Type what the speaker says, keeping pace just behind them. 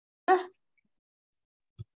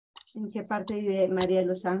¿En qué parte vive María de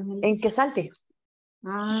Los Ángeles? ¿En qué salte?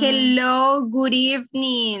 Ah, Hello, good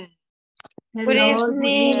evening. Good hello, good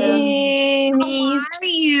evening. evening, How Miss. are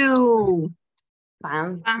you?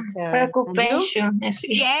 Fine. teacher. And you? Preoccupation. Así.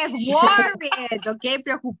 Yes, worried, ok,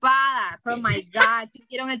 preocupadas. Oh my God,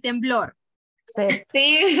 ¿sintieron el temblor? Sí.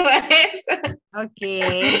 Sí, por eso.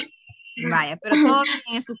 Ok, vaya, pero todo bien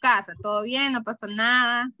en su casa, todo bien, no pasó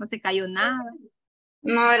nada, no se cayó nada.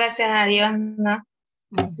 No, gracias a Dios, no.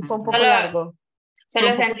 Fue un poco Solo- largo. Fue Solo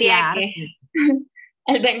un poco sentía largo. que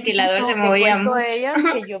el ventilador se Te Te movía cuento mucho. ella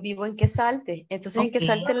que yo vivo en Quesalte. Entonces en Ok.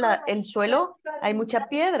 Quesalte el suelo hay mucha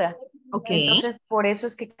piedra. Ok, Entonces por eso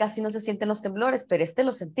es que casi no se sienten los temblores, pero este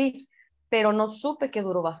lo sentí. Pero no supe que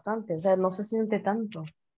duró bastante, o sea, no se siente tanto.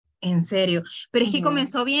 en serio. Pero es que Ujú.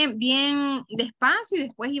 comenzó bien, bien despacio y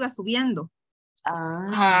después iba subiendo.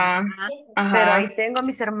 Ah, Ajá, pero ajá. ahí tengo a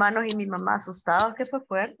mis hermanos y mi mamá asustados que fue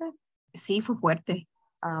fuerte. Sí, fue fuerte.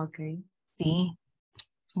 Ah, ok. Sí,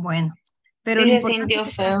 bueno. Pero Sí lo se importante es sintió que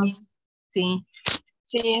están feo. bien. Sí.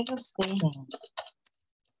 Sí, eso sí. Sí.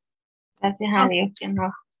 Gracias a Ok, Dios que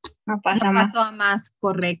no no pasa más. pasó a más,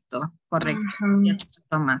 correcto, correcto. Ajá. Ya no pasó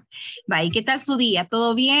a más. Va, ¿y qué tal su día?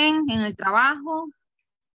 ¿Todo bien en el trabajo?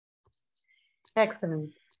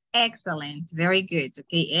 Excellent. Excellent, very good.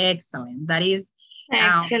 Okay, excellent. That is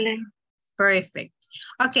Excelente. perfect.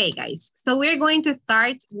 Okay, guys. So we're going to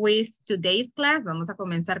start with today's class. Vamos a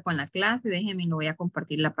comenzar con la clase. Déjenme, lo voy a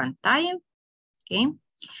compartir la pantalla. Okay.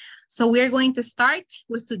 So we're going to start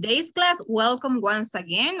with today's class. Welcome once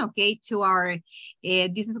again, okay, to our,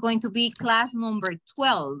 this is going to be class number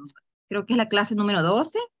 12. Creo que es la clase número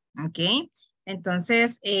 12, okay.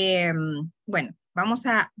 Entonces, bueno, vamos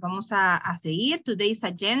a seguir today's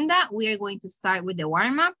agenda. We are going to start with the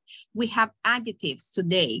warm-up. We have adjectives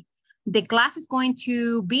today. The class is going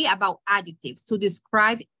to be about adjectives to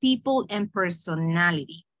describe people and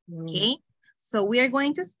personality, okay. So we are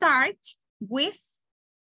going to start with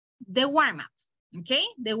the warm-up, okay?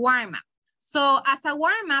 The warm-up. So as a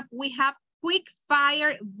warm-up, we have quick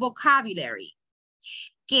fire vocabulary.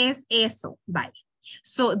 ¿Qué es eso? Vale.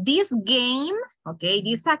 So this game, okay,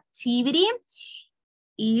 this activity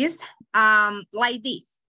is like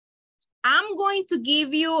this. I'm going to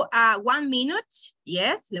give you 1 minute.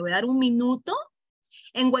 Yes, le voy a dar un minuto.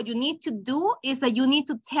 And what you need to do is that you need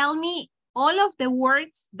to tell me all of the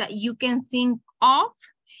words that you can think of.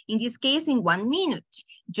 In this case, in 1 minute.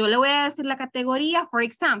 Yo le voy a decir la categoría, for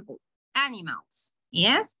example, animals.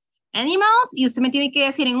 Yes, animals. Y usted me tiene que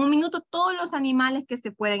decir en 1 minuto todos los animales que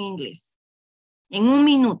se pueden en inglés. En 1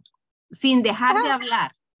 minuto. Sin dejar de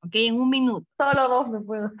hablar. Ok, en 1 minuto. Solo 2 me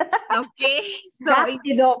puedo. Ok, so,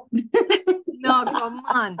 Rápido. no, come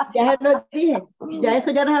on. Ya lo dije. Ya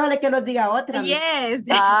eso ya no se vale que lo diga otra vez. Yes,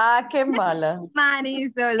 Ah, qué mala.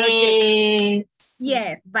 Marisol, ok.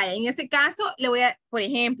 Yes, vaya, en este caso le voy a, por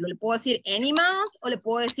ejemplo, le puedo decir animals o le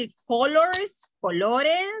puedo decir colors,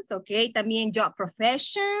 colores, ok, también job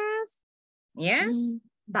professions, yes,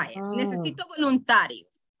 vaya, necesito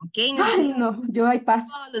voluntarios, ok, Ay, necesito no, yo ahí paso.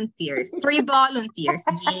 volunteers, 3 volunteers,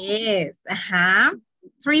 yes, ajá,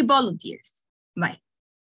 3 volunteers, vaya.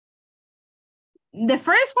 The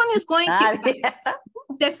first one is going to,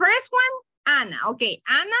 the first one, Ana, ok,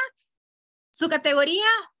 Ana, su categoría,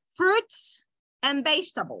 fruits and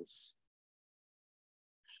vegetables.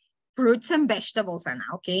 Fruits and vegetables, Ana,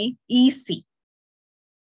 okay? Easy.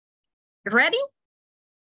 Ready?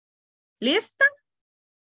 ¿Lista?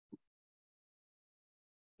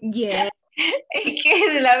 Yeah. Es que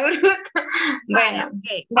es la bruta. Vale, Bueno,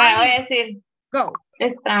 okay. voy a decir. Go.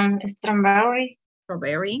 Strawberry.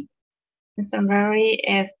 Strawberry. Strawberry,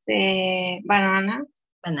 banana.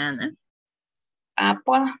 Banana.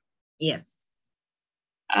 Apple. Yes.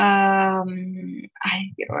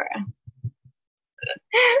 Ay, qué hora.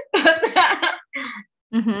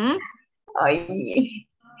 Ay.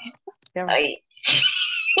 Ay.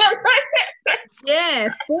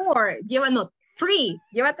 Yes, 4. Lleva, no, 3.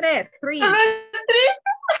 Lleva 3. 3.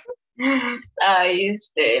 Ay,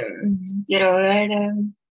 quiero ver.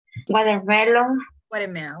 Watermelon.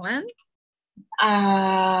 Watermelon.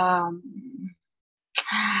 Ay.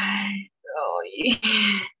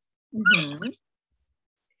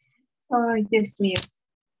 Ay, Dios mío.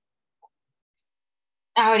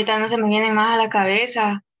 Ahorita no se me viene más a la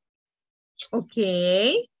cabeza. Ok.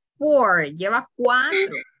 4. Lleva 4.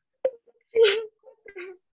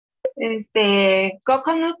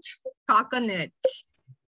 Coconut. Coconut.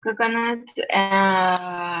 Coconut.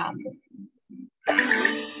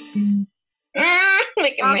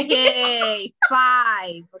 Okay,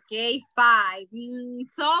 5. Okay, 5.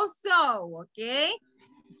 So, okay.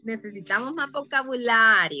 Necesitamos más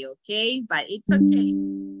vocabulario, okay? But it's okay.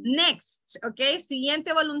 Next, ok,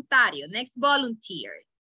 siguiente voluntario, next volunteer.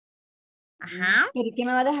 Ajá. ¿Pero qué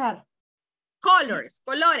me va a dejar? Colors,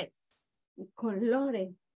 colores.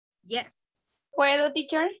 Colores. Yes. ¿Puedo,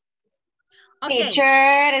 teacher? Ok,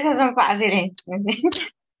 Teacher, esas son fáciles.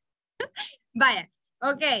 vaya,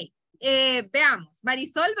 ok. Veamos,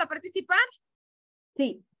 Marisol va a participar.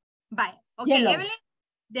 Sí. Vaya, ok, Yellow. Evelyn,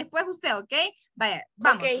 después usted, ok. Vaya,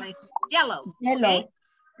 vamos, Ok. Marisol. Yellow, Yellow. ok.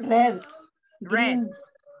 Red. Red, Green.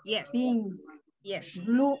 yes, Pink. yes.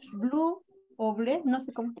 Blue o blue, no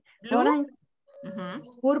sé cómo. Blue, Orange.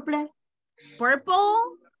 ujú. Purple.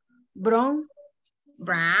 Purple, Brown.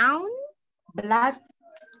 brown, Black.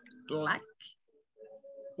 black,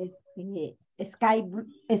 Sky blue.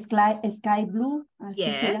 Así se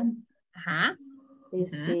yes, llama. ajá,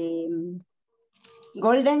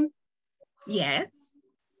 Golden. yes.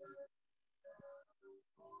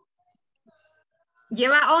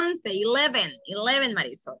 Lleva 11,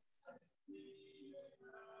 Marisol.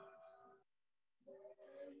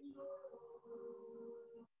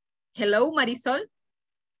 Hello, Marisol.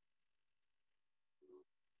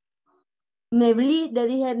 Nebli, le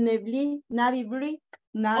dije nebli, navy blue.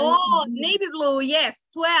 Oh, navy blue, yes,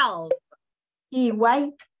 12. Y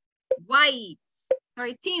white. White,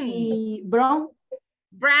 13. Y brown.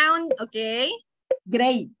 Brown, okay.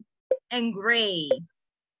 Gray. And gray.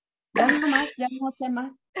 Ya no más, ya no sé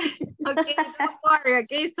más. Okay, don't worry.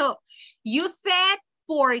 Okay, so you said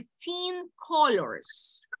 14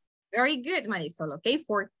 colors. Very good, Marisol. Okay,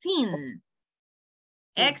 14.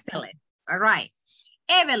 Excellent. All right.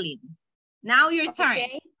 Evelyn, now your turn.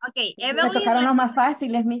 Okay, Me Evelyn. tocaron los más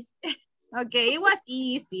fáciles, Miss. Okay, it was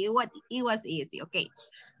easy. It was easy. Okay,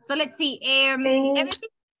 so let's see. Evelyn,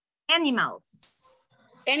 animals.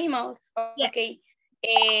 Animals. Yeah. Okay.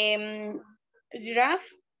 Giraffe.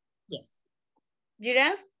 Yes.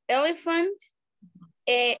 Giraffe. Elephant.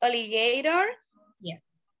 Alligator.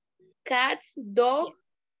 Yes. Cat. Dog.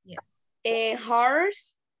 Yes.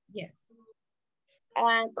 Horse. Yes.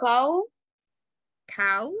 Cow.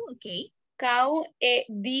 Cow. Okay. Cow.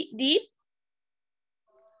 Deep.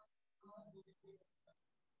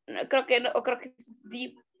 No, creo que es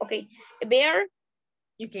deep. Okay. Bear.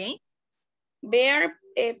 Okay. Bear.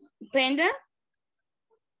 Panda.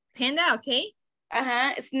 Panda. Okay.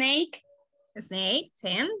 Snake. Snake.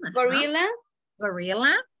 10. Gorilla.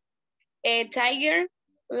 Gorilla. Tiger.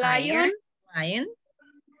 Tiger. Lion. Lion.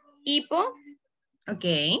 Hippo.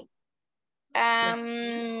 Okay.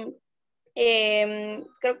 Creo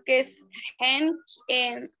que es hen.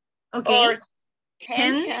 Okay. Or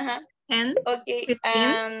hen. Hen. 10. Okay.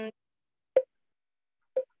 15.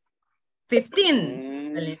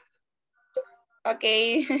 15. Vale.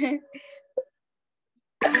 Okay.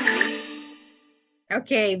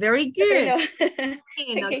 Okay, very good. Okay.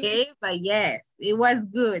 Okay, but yes, it was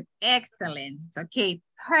good. Excellent. Okay,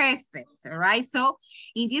 perfect. All right, so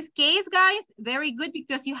in this case, guys, very good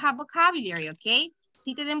because you have vocabulary, okay?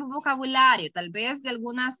 Sí tenemos vocabulario, tal vez de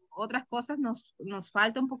algunas otras cosas nos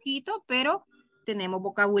falta un poquito, pero tenemos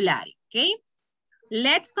vocabulario, okay?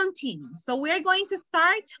 Let's continue. So we are going to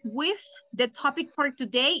start with the topic for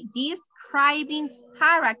today, describing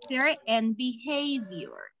character and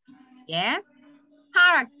behavior. Yes?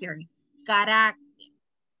 Character, carácter.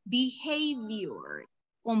 Behavior,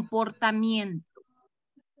 comportamiento.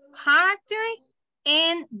 Character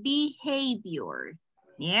and behavior.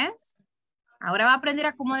 Yes? Ahora va a aprender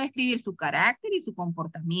a cómo describir su carácter y su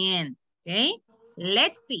comportamiento. Okay?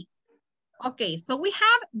 Let's see. Okay, so we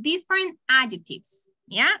have different adjectives.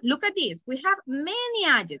 Yeah, look at this. We have many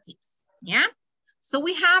adjectives. Yeah, so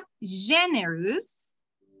we have generous.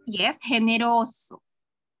 Yes, generoso.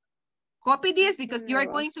 Copy this because you are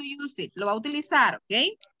going to use it. Lo va a utilizar,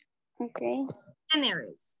 okay? Okay.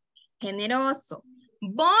 Generous, generoso.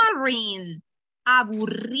 Boring,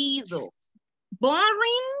 aburrido.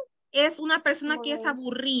 Boring es una persona que es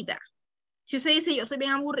aburrida. Si usted dice, yo soy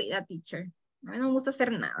bien aburrida, teacher. A mí no me gusta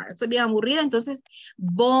hacer nada. Estoy bien aburrida, entonces,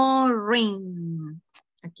 boring.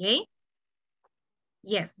 Okay?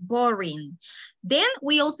 Yes, boring. Then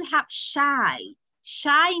we also have shy.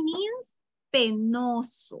 Shy means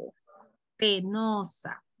penoso.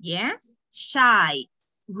 Penosa. Yes? Shy.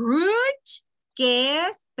 Rude, que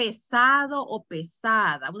es pesado o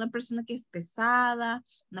pesada. Una persona que es pesada,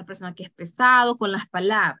 una persona que es pesado con las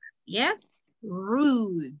palabras. Yes?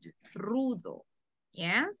 Rude, rudo.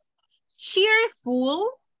 Yes?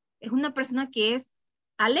 Cheerful es una persona que es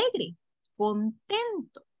alegre,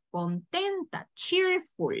 contento, contenta,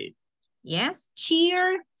 cheerful. Yes,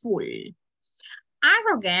 cheerful.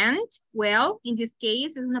 Arrogant, well, in this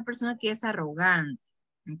case es una persona que es arrogante.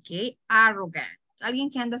 Okay, arrogant.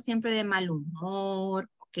 Alguien que anda siempre de mal humor,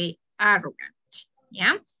 Ok, arrogant.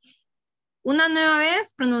 ¿Ya? Una nueva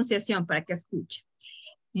vez, pronunciación para que escuche.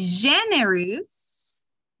 Generous,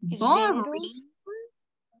 boring,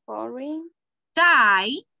 boring,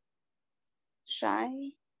 shy,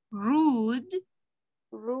 shy, rude,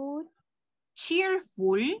 rude,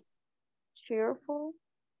 cheerful, cheerful,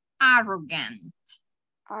 arrogant.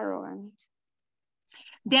 arrogant.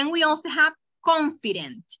 Then we also have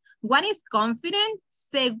confident. What is confident?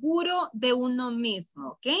 Seguro de uno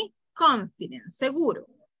mismo, ¿ok? Confident, seguro.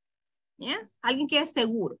 Yes, alguien que es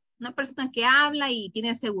seguro. Una persona que habla y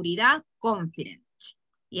tiene seguridad, confident.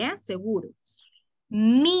 Yes, seguro.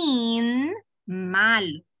 Mean,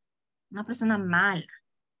 malo. Una persona mala.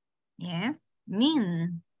 Yes,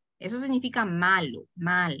 mean. Eso significa malo,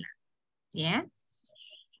 mala. Yes.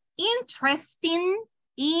 Interesting,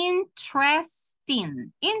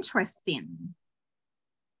 interesting, interesting.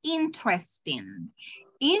 Interesting.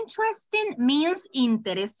 Interesting means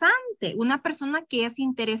interesante. Una persona que es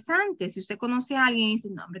interesante. Si usted conoce a alguien y dice,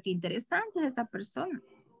 no, hombre, qué interesante es esa persona.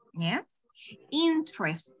 Yes.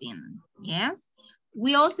 Interesting. Yes.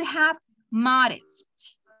 We also have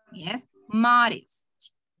modest. Yes. Modest.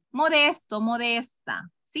 Modesto, modesta.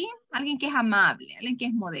 ¿Sí? Alguien que es amable. Alguien que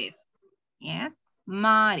es modesto. Yes.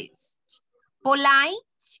 Modest.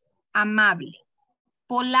 Polite, amable.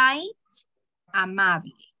 Polite,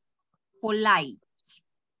 amable. Polite.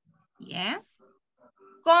 Yes.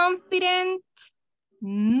 Confident,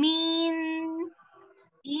 mean,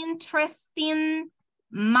 interesting,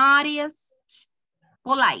 modest,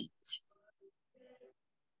 polite.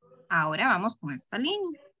 Ahora vamos con esta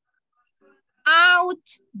línea.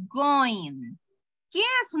 Outgoing. ¿Quién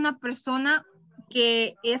es una persona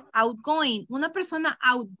que es outgoing? Una persona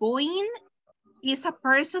outgoing is a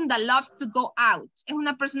person that loves to go out. Es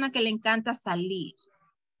una persona que le encanta salir.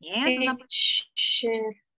 Yes,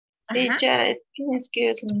 Teacher,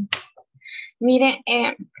 excuse me. Mire,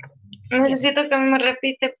 necesito que me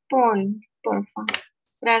repite Paul, por favor.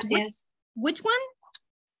 Gracias. Which one?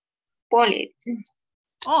 Polite.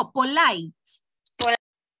 Oh, polite.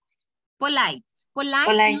 Polite.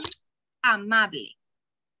 Polite means amable.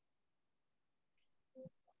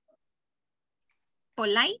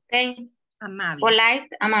 Polite, amable. Polite,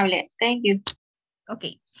 amable. Thank you. Ok.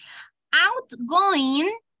 Outgoing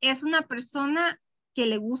es una persona que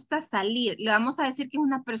le gusta salir. Le vamos a decir que es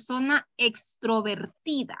una persona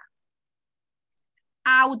extrovertida.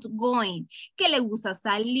 Outgoing, que le gusta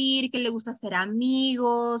salir, que le gusta hacer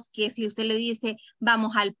amigos, que si usted le dice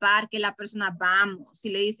vamos al parque, la persona vamos. Si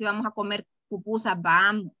le dice vamos a comer pupusa,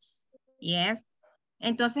 vamos. Yes.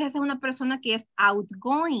 Entonces esa es una persona que es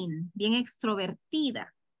outgoing, bien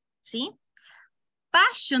extrovertida. ¿Sí?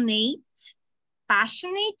 Passionate.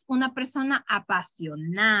 Passionate, una persona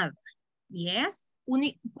apasionada. Yes.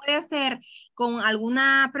 Puede ser con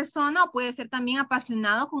alguna persona o puede ser también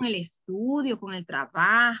apasionado con el estudio, con el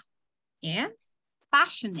trabajo. Yes.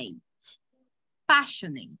 Passionate.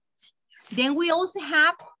 Passionate. Then we also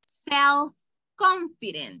have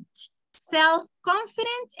self-confident.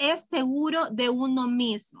 Self-confident es seguro de uno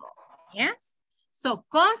mismo. Yes. So,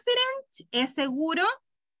 confident es seguro.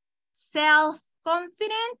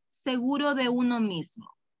 Self-confident, seguro de uno mismo.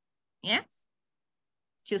 Yes.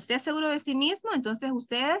 Si usted es seguro de sí mismo, entonces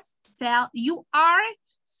usted es you are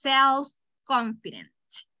self-confident.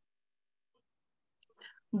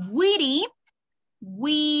 Witty,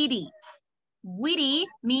 witty. Witty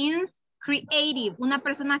means creative, una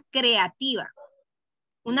persona creativa.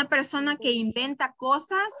 Una persona que inventa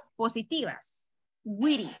cosas positivas.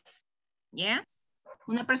 Witty. Yes.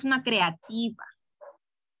 Una persona creativa.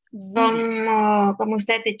 Como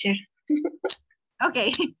usted, teacher.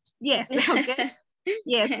 Okay. Yes. Okay.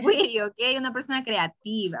 Yes, witty, okay. Una persona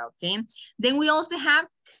creativa, okay. Then we also have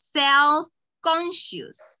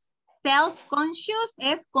self-conscious. Self-conscious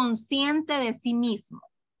es consciente de sí mismo.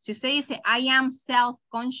 Si usted dice, I am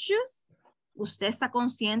self-conscious, usted está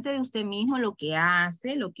consciente de usted mismo, lo que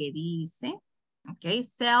hace, lo que dice. Ok,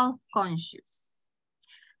 self-conscious.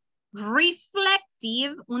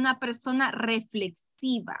 Reflective, una persona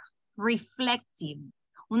reflexiva. Reflective.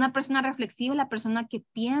 Una persona reflexiva es la persona que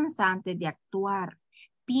piensa antes de actuar.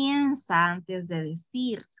 Piensa antes de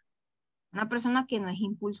decir. Una persona que no es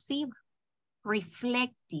impulsiva.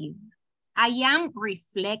 Reflective. I am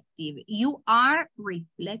reflective. You are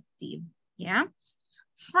reflective. Yeah.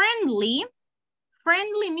 Friendly.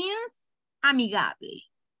 Friendly means amigable.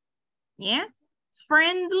 Yes.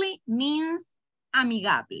 Friendly means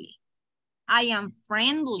amigable. I am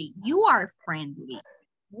friendly. You are friendly.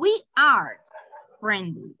 We are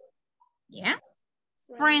friendly. Yes.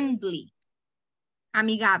 Friendly.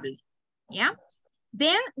 Amigable. Yeah.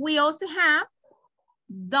 Then we also have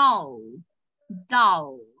Dull.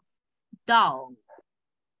 Dull. Dull.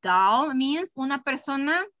 Dull means una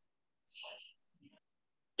persona.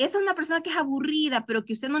 Esa es una persona que es aburrida, pero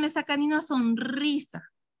que usted no le saca ni una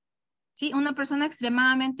sonrisa. ¿Sí? Una persona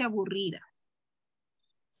extremadamente aburrida.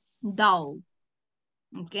 Dull.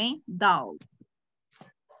 ¿Ok? Dull.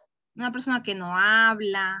 Una persona que no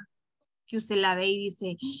habla, que usted la ve y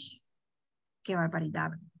dice, qué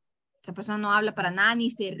barbaridad. Esa persona no habla para nada, ni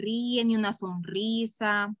se ríe, ni una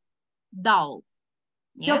sonrisa. Dull.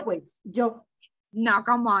 Yo Yes? pues, yo. No,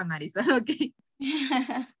 come on, Marisa. Okay.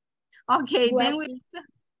 Okay, then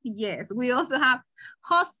Well, we also have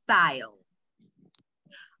hostile.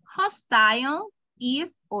 Hostile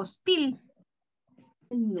is hostil.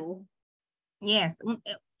 no. Yes.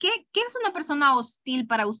 ¿Qué es una persona hostil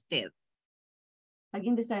para usted?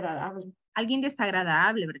 Alguien desagradable. Alguien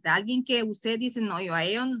desagradable, ¿verdad? Alguien que usted dice, no, yo a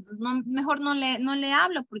ellos no, mejor no le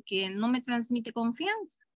hablo porque no me transmite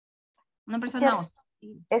confianza. Una persona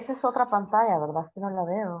hostil. Esa es otra pantalla, ¿verdad? Que no la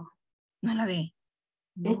veo. No la ve.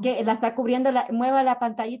 Es que la está cubriendo, mueva la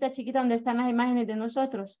pantallita chiquita donde están las imágenes de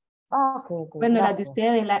nosotros. Ah, ok. Bueno, las de Gracias.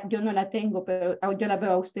 ustedes, yo no la tengo, pero yo la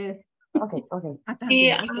veo a ustedes. Ok. Ah,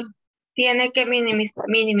 Sí, también. tiene que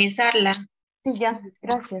minimizarla. Sí, ya.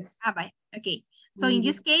 Gracias. Ah, vaya. Ok. So, in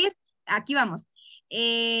this case, aquí vamos.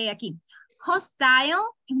 Aquí. Hostile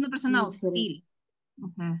es una persona hostil.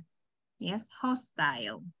 Yes,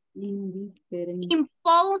 hostile. Indiferente.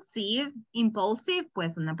 Impulsive,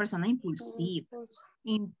 pues una persona impulsiva.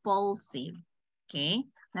 Impulsive. Ok.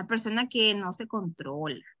 Una persona que no se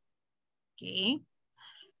controla. Ok.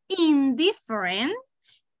 Indifferent.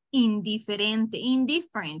 Indifferent.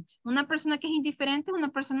 Una persona que es indiferente es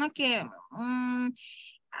una persona que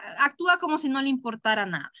actúa como si no le importara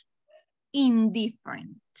nada.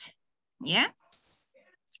 Indifferent. Yes.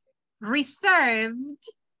 Reserved.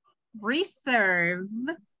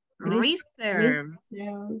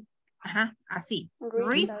 Ajá, así.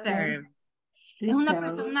 Reserved. Es una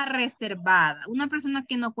persona reservada, una persona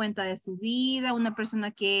que no cuenta de su vida, una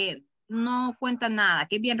persona que no cuenta nada,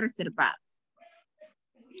 que es bien reservada.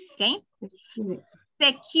 ¿Ok?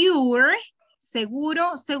 Secure,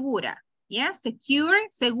 seguro, segura. ¿Ya? Secure,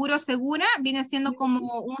 seguro, segura, viene siendo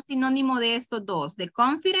como un sinónimo de estos dos, de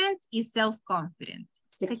confident y self-confident.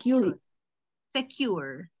 Secure.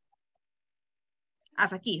 Secure.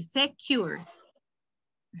 Hasta aquí, secure.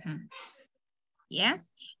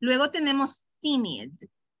 Yes. Luego tenemos timid.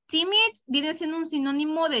 Timid viene siendo un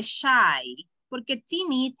sinónimo de shy, porque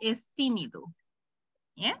timid es tímido.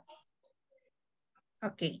 Yes.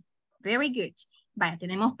 Ok, very good. Vaya,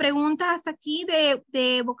 tenemos preguntas hasta aquí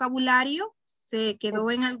de vocabulario. ¿Se quedó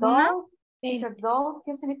en alguna? Dull,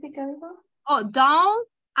 ¿qué significa eso? Oh, dull,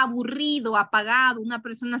 aburrido, apagado, una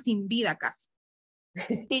persona sin vida casi.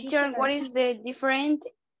 Teacher, what is the difference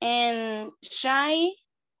in shy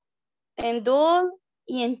and dull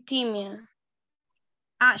and timid?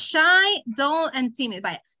 Shy, dull, and timid.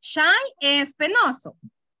 Vaya, shy es penoso.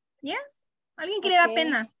 Yes. Alguien que le da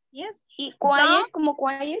pena. Yes. ¿Y quiet, Dull, como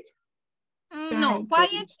quiet? No,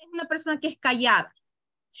 quiet es una persona que es callada.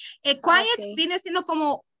 Quiet viene siendo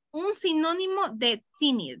como un sinónimo de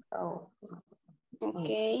timid. Ok.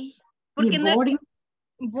 Porque no, boring.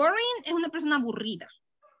 boring es una persona aburrida.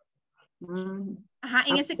 Ajá,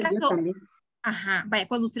 en ese caso, ajá, vaya,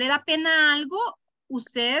 cuando usted le da pena algo,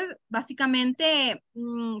 usted básicamente,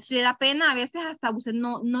 si le da pena, a veces hasta usted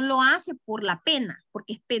no lo hace por la pena,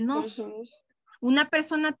 porque es penoso. Una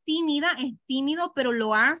persona tímida es tímido, pero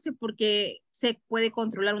lo hace porque se puede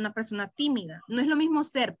controlar una persona tímida. No es lo mismo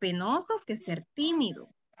ser penoso que ser tímido.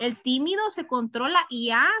 El tímido se controla y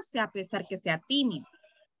hace a pesar que sea tímido.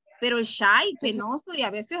 Pero el shy, penoso, y a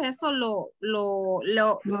veces eso lo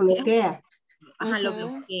bloquea. Ajá, lo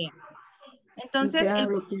bloquea. Entonces,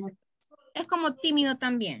 es como tímido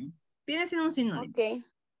también. Viene siendo un sinónimo. Ok.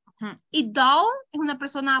 Y dull es una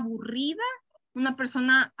persona aburrida, una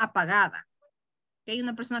persona apagada. Que hay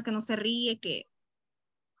una persona que no se ríe, que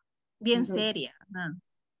bien seria.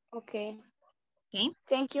 Okay. Okay.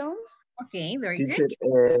 Thank you. Okay, very Teacher,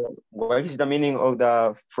 good. what is the meaning of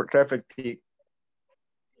the reflective?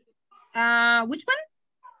 Which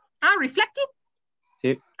one? Reflective?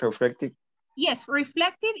 Sí, reflective. Yes,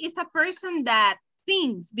 reflective is a person that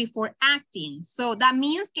thinks before acting. So that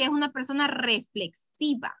means que es una persona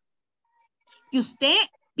reflexiva. Que usted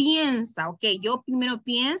piensa, ok, yo primero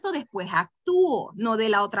pienso, después actúo, no de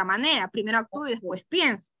la otra manera, primero actúo y después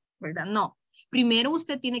pienso, ¿verdad? No, primero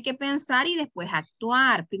usted tiene que pensar y después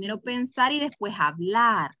actuar, primero pensar y después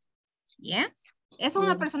hablar, ¿yes? Esa es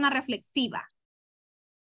una persona reflexiva,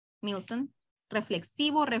 Milton,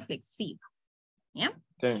 reflexivo, reflexiva, ¿ya?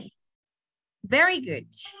 Sí. Very good.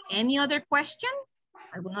 Any other question?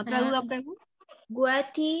 ¿Alguna otra duda o pregunta?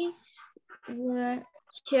 What is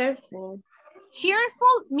cheerful?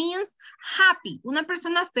 Cheerful means happy. Una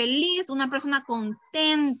persona feliz, una persona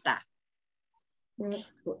contenta.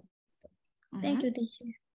 Cheerful. Thank you, teacher.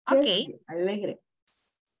 Okay. Cheerful, alegre.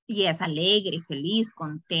 Yes, alegre, feliz,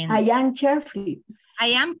 contento. I am cheerful.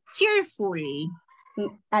 I am cheerful.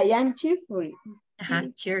 I am cheerful.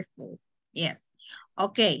 Cheerful. Yes.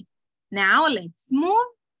 Okay. Now let's move.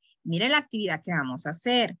 Mire la actividad que vamos a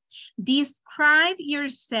hacer. Describe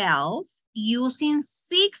yourself using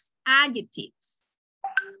 6 adjectives.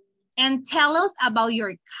 And tell us about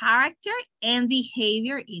your character and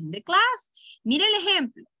behavior in the class. Mire el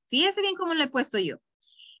ejemplo. Fíjese bien cómo lo he puesto yo.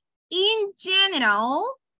 In general,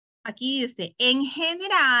 aquí dice, en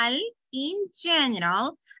general, in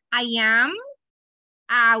general, I am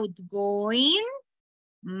outgoing,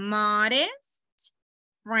 modest,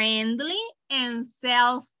 friendly, and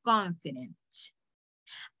self-confident.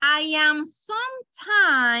 I am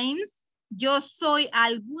sometimes, yo soy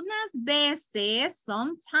algunas veces,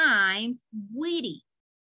 sometimes, witty.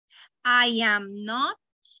 I am not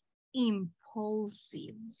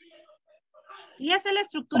impulsive. Y esa es la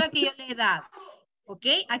estructura que yo le he dado. ¿Ok?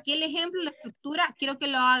 Aquí el ejemplo, la estructura, quiero que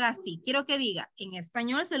lo haga así. Quiero que diga, en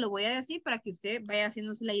español se lo voy a decir para que usted vaya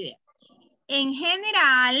haciéndose la idea. En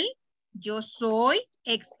general, yo soy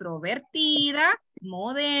extrovertida,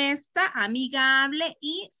 modesta, amigable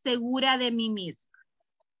y segura de mí misma.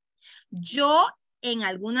 Yo en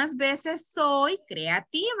algunas veces soy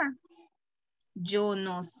creativa. Yo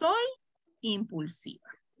no soy impulsiva.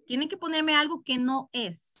 Tienen que ponerme algo que no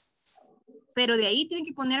es. Pero de ahí tienen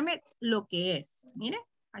que ponerme lo que es. Mire,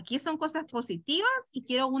 aquí son cosas positivas y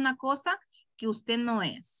quiero una cosa que usted no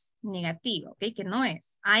es. Negativa, ¿ok? Que no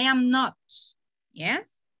es. I am not.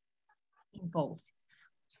 Yes. Impulsive.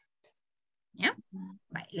 ¿Ya?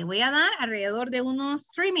 Vale, le voy a dar alrededor de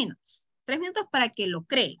unos 3 minutos. 3 minutos para que lo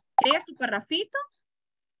cree. Crea su parrafito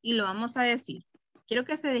y lo vamos a decir. Quiero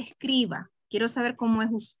que se describa. Quiero saber cómo es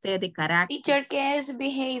usted de carácter. Teacher, ¿qué es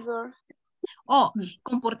behavior? Oh,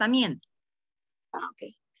 comportamiento. Ah,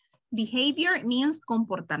 ok. Behavior means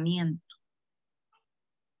comportamiento.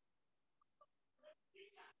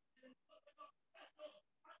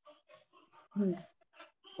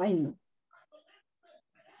 Ay, no.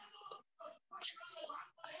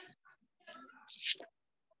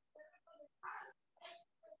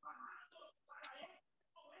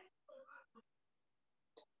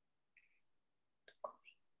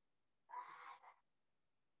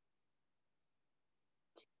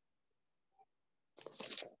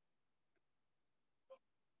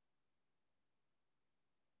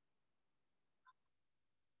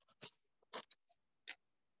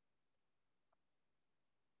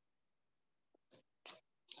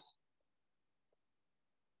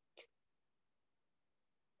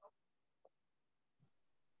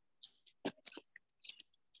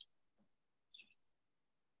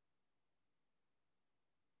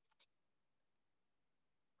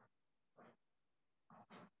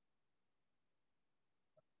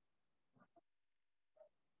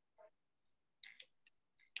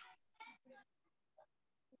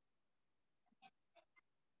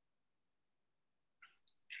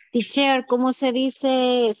 Teacher, ¿cómo se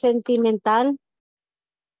dice sentimental?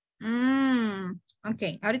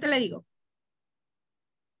 Ok, ahorita le digo.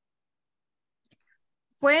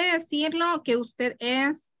 Puede decirlo que usted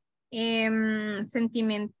es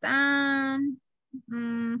sentimental.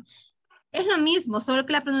 Es lo mismo, solo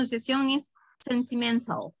que la pronunciación es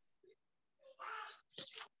sentimental.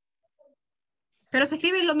 Pero se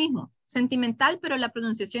escribe lo mismo. Sentimental, pero la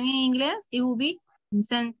pronunciación en inglés, it will be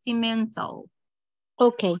sentimental.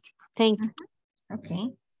 Okay, thank you.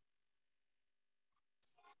 Okay.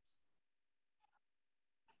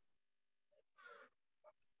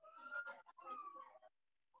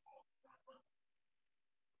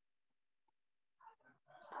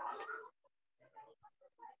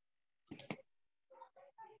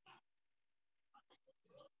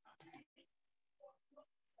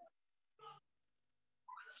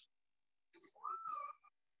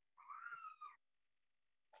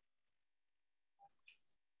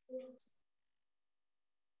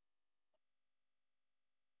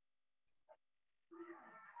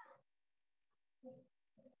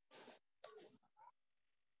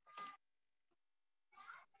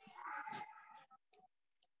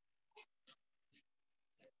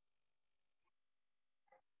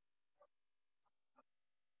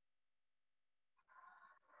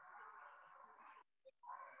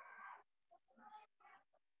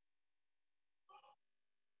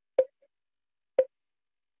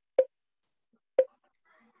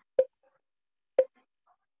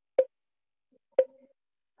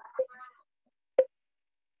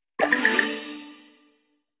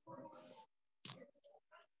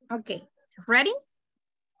 Okay, ready?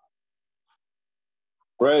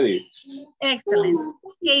 Ready. Excellent.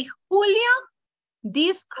 Okay, Julio,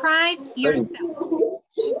 describe yourself.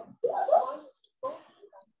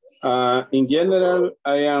 In general,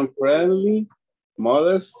 I am friendly,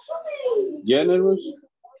 modest, generous.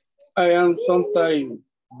 I am sometimes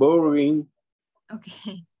boring.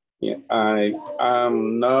 Okay. Yeah, I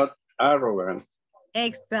am not arrogant.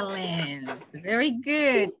 Excellent. Very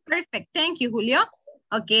good. Perfect. Thank you, Julio.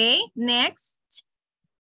 Okay, next.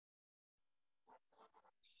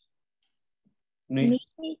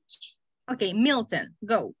 Okay, Milton,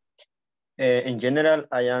 go. In general,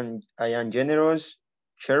 I am generous,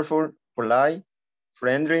 cheerful, polite,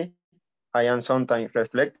 friendly. I am sometimes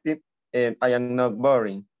reflective, and I am not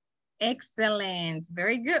boring. Excellent.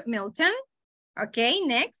 Very good, Milton. Okay,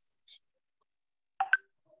 next.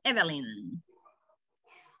 Evelyn.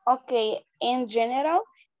 Okay, in general,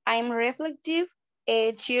 I'm reflective,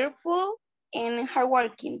 cheerful, and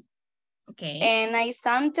hardworking. Okay. And I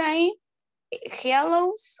sometimes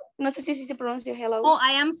jealous. No sé si se pronuncia jealous. Oh,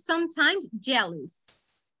 I am sometimes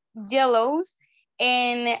jealous. Jealous,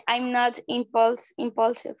 and I'm not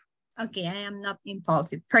impulsive. Okay, I am not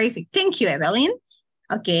impulsive. Perfect. Thank you, Evelyn.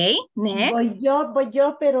 Okay, next. Voy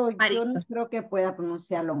yo, pero yo Marisa. no creo que pueda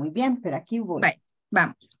pronunciarlo muy bien, pero aquí voy. Bye.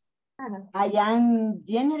 Vamos. I am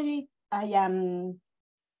generous, I am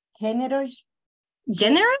generous.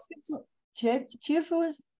 Generous?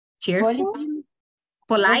 Cheerful. Cheerful?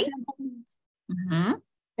 Polite?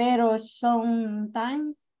 Pero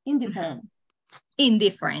sometimes indifferent.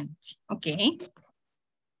 Indifferent. Okay.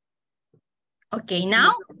 Okay,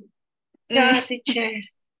 now. Teacher.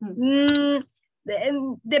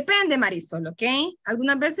 Depende, Marisol, ¿ok?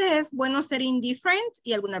 Algunas veces es bueno ser indifferent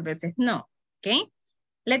y algunas veces no, ¿ok?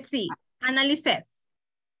 Let's see. Analysis.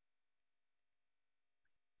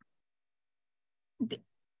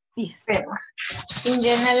 Yes.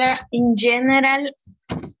 In general,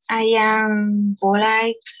 I am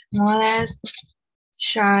polite, modest,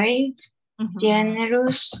 shy,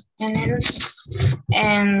 generous,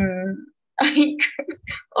 and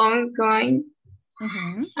ongoing.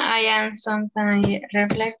 I am sometimes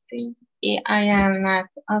reflective. I am not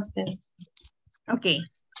hostile. Okay,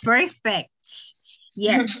 perfect.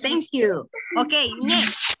 Yes, thank you. Okay,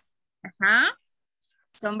 next.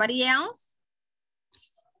 Somebody else?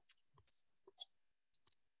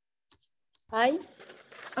 Hi.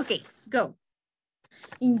 Okay, go.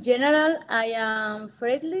 In general, I am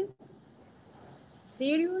friendly,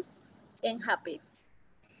 serious, and happy.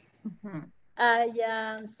 I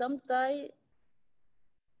am sometimes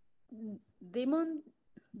demanding.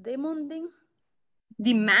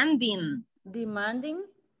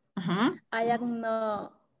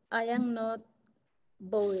 I am not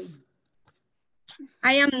boring.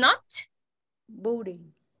 I am not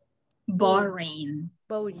Boring.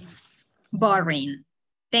 Boring.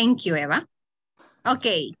 Thank you, Eva.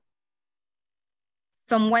 Okay.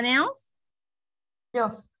 Someone else?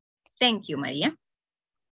 Yo. Thank you, Maria.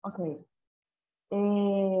 Okay.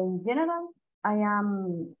 In general, I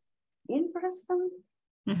am interested,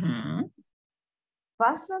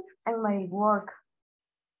 passionate in my work.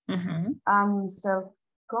 I'm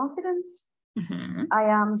self-confident. I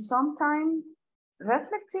am sometimes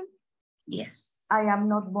reflective. Yes. I am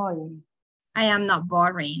not boring. I am not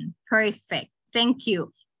boring. Perfect. Thank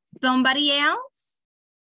you. Somebody else?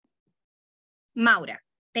 Maura.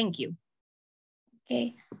 Thank you.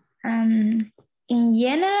 Okay. In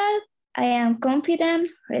general, I am confident,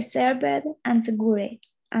 reserved, and secure.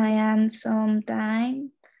 I am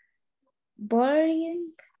sometimes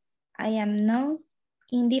boring. I am not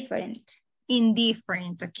indifferent.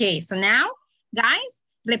 Indifferent. Okay, so now, guys,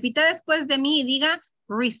 repita después de mí y diga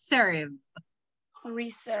reserve.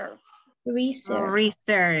 Reserve.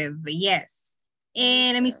 Reserve, yes.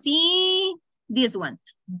 And let me see this one.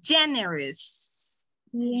 Generous.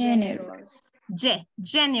 Generous.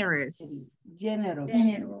 Generous.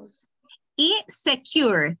 Generous. Y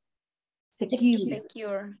secure.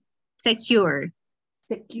 Secure. Secure.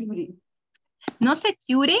 Security. No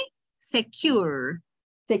secure, secure.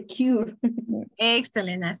 Secure.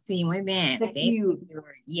 Excellent, así, muy bien. Secure. Okay,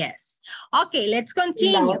 secure. Yes. Okay, let's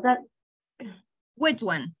continue. Which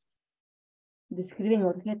one? Describen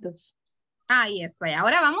objetos. Ah, yes, vaya.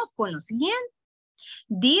 Ahora vamos con lo siguiente.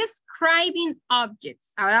 Describing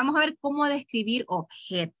objects. Ahora vamos a ver cómo describir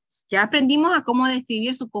objetos. Ya aprendimos a cómo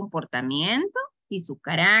describir su comportamiento y su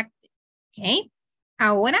carácter. ¿Ok?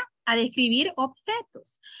 Ahora a describir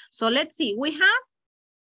objetos. So let's see. We have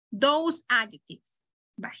those adjectives.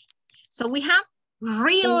 Bye. So we have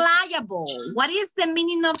reliable. What is the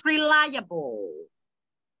meaning of reliable?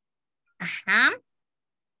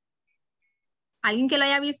 ¿Alguien que lo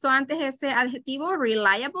haya visto antes ese adjetivo?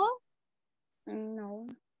 Reliable. No.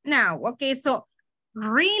 No, ok, so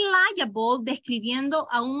reliable describiendo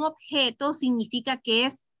a un objeto significa que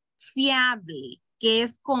es fiable, que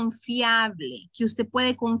es confiable, que usted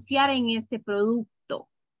puede confiar en este producto.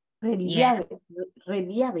 Reliable.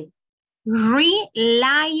 Reliable.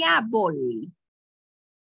 Reliable.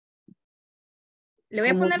 Le voy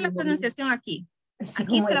a Como poner la dijo, pronunciación aquí. así Aquí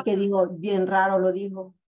como se el la... que dijo, bien raro lo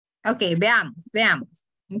dijo. Ok, veamos.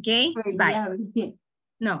 Ok, bye. Reliable.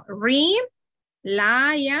 No, reliable.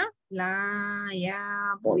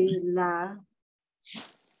 Reliable.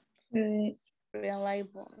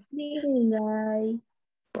 Reliable.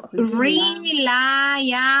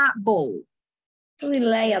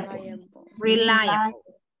 Reliable.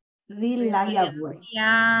 Reliable.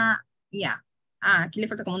 Yeah. Ah, aquí le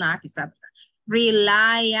falta como una A quizá.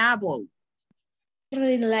 Reliable.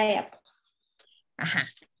 Reliable. Ajá.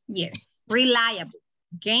 Yes. Reliable.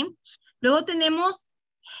 Ok. Luego tenemos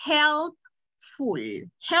helpful.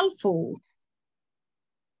 Helpful.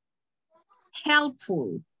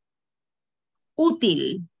 Helpful.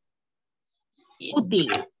 Útil. Útil.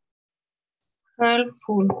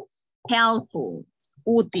 Helpful. Helpful.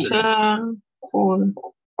 Útil. Helpful.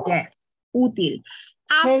 Yes. Útil.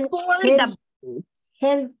 Help- Affordable.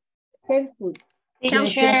 Helpful.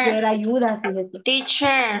 Teacher, Ayuda, fíjese.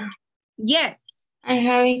 teacher, Yes. I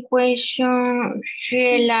have a question.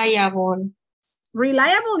 Reliable.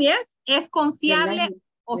 Reliable, yes. Es confiable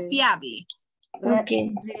o fiable.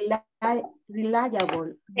 Okay.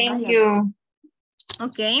 Reliable. Thank you.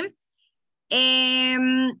 Ok.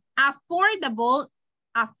 Affordable.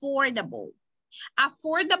 Affordable.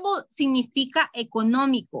 Affordable significa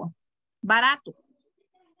económico, barato.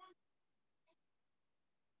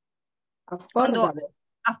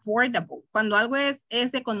 Affordable. Cuando algo es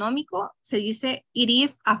económico, se dice it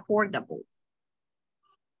is affordable.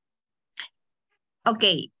 Ok.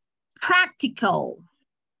 Practical.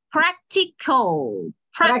 Practical.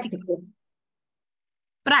 Practical.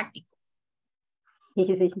 Práctico.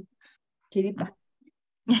 Chiripa.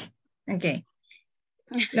 Ok.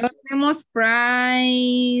 Luego tenemos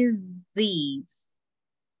pricey.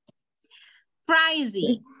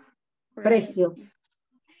 Pricey. Precio.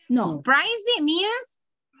 No, pricey means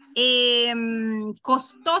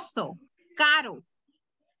costoso, caro.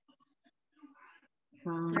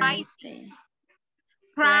 Pricey.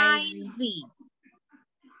 Pricey.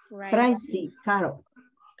 Pricey, caro.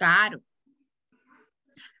 Caro.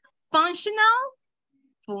 Functional.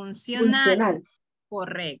 Funcional.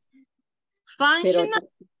 Correcto. Functional.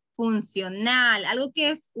 Funcional. Algo que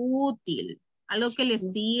es útil. Algo que le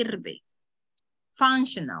sirve.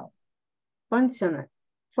 Functional. Functional.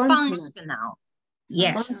 Functional.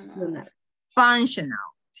 Yes.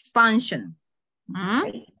 Functional. Functional.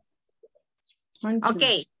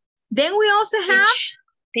 Okay. Then we also have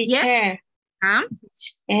teacher. Yes.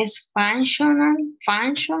 Es functional.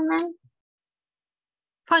 Functional.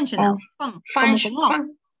 Functional.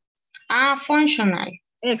 Functional.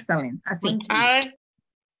 Excellent. Así. Functional.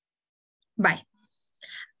 Bye.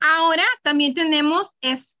 Ahora también tenemos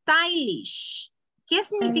stylish. ¿Qué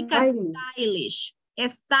significa stylish?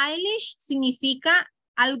 Stylish significa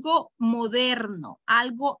algo moderno,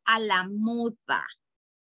 algo a la moda,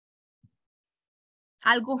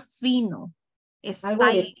 algo fino. Algo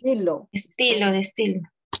de estilo. De estilo.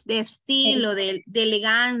 De estilo, de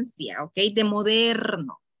elegancia, ¿ok? De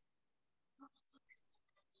moderno.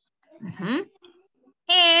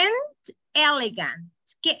 And elegant.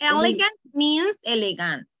 Que elegant means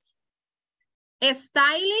elegant.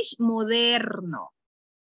 Stylish, moderno.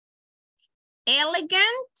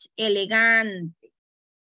 Elegant, elegante.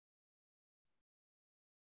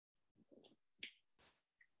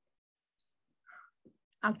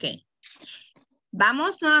 Ok.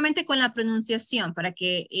 Vamos nuevamente con la pronunciación para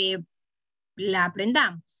que la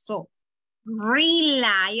aprendamos. So,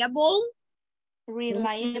 reliable.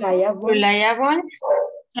 Reliable.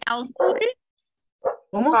 Helpful.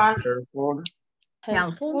 ¿Cómo?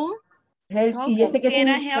 Helpful. Y yo sé que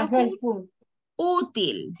significa helpful.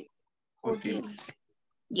 Útil. Útil.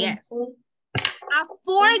 Yes.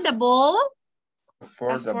 Affordable.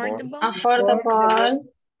 Affordable.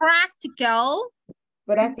 Practical.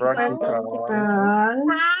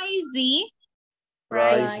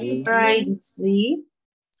 Pricey.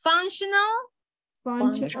 Functional.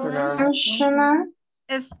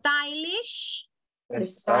 Stylish.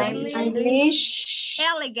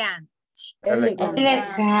 Elegant.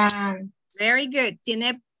 Very good.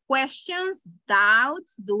 ¿Tiene questions,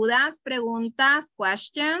 doubts, dudas, preguntas,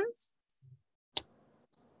 questions?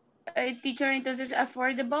 Teacher, entonces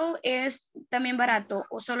affordable es también barato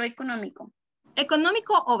o solo económico.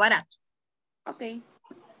 ¿Económico o barato? Ok.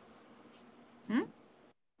 ¿Mm?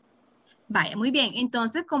 Vaya, muy bien.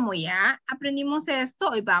 Entonces, como ya aprendimos esto,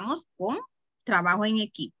 hoy vamos con trabajo en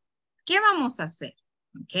equipo. ¿Qué vamos a hacer?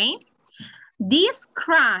 Ok.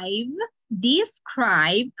 Describe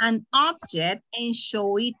an object and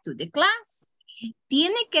show it to the class.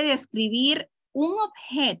 Tiene que describir un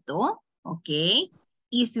objeto, ¿ok?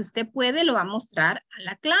 Y si usted puede, lo va a mostrar a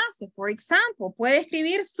la clase. For example, puede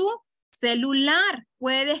escribir su celular,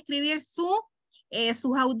 puede escribir sus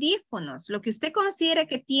audífonos, lo que usted considere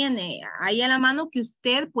que tiene ahí a la mano que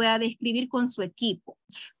usted pueda describir con su equipo.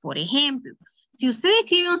 Por ejemplo, si usted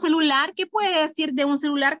escribe un celular, ¿qué puede decir de un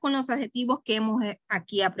celular con los adjetivos que hemos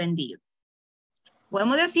aquí aprendido?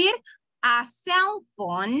 Podemos decir, a cell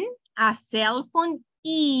phone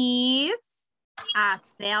is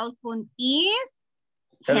Helpful.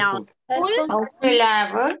 helpful,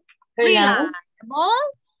 Reliable. reliable.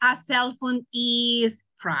 A cell phone is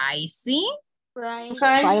pricey. Cell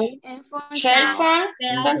phone. Cell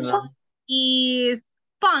phone is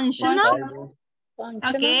functional.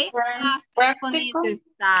 Okay. A cell phone is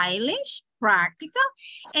stylish, practical.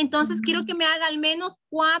 Entonces quiero que me haga al menos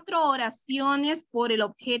 4 oraciones por el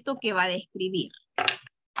objeto que va a describir.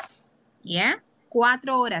 Yes,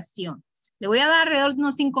 4 oraciones. Le voy a dar alrededor de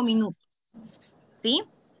unos 5 minutos. ¿Sí?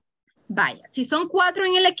 Vaya, si son 4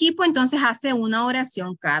 en el equipo, entonces hace una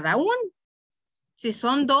oración cada uno. Si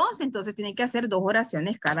son 2, entonces tiene que hacer 2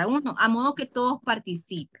 oraciones cada uno, a modo que todos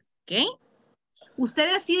participen. ¿Ok?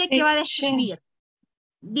 Usted decide qué va a describir.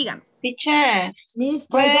 Dígame. Teacher, Miss,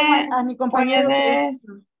 yo dejo a mi compañero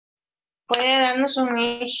 ¿puede darnos un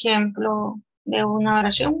ejemplo de una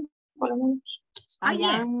oración, por lo menos?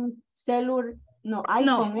 allá en celular, no,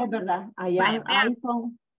 iPhone es verdad, allá en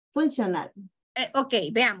iPhone funcional. Ok,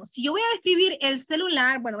 veamos. Si yo voy a describir el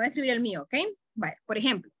celular, bueno, voy a escribir el mío, ¿ok? Vale, por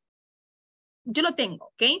ejemplo, yo lo tengo,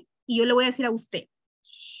 ¿ok? Y yo le voy a decir a usted.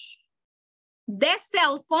 The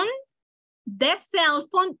cell phone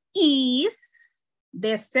is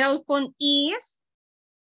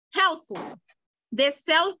helpful. The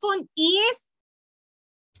cell phone is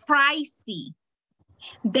pricey.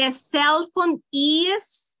 The cell phone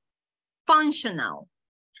is functional.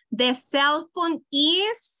 The cell phone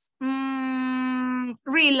is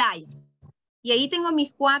reliable. Y ahí tengo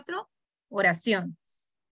mis 4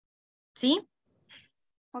 oraciones. ¿Sí?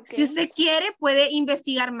 Okay. Si usted quiere, puede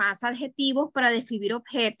investigar más adjetivos para describir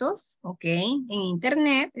objetos, ¿ok? En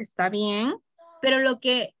internet, está bien. Pero lo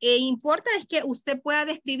que importa es que usted pueda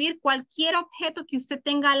describir cualquier objeto que usted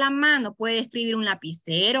tenga a la mano. Puede describir un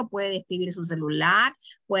lapicero, puede describir su celular,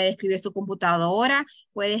 puede describir su computadora,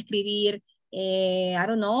 puede escribir, I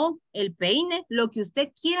don't know, el peine, lo que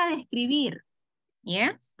usted quiera describir.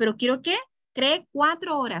 ¿Yes? Pero quiero que cree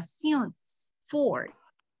 4 oraciones. 4.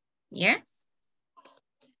 ¿Yes?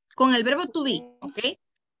 Con el verbo to be, ¿ok?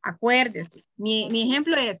 Acuérdese. Mi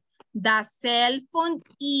ejemplo es, the cell phone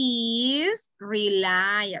is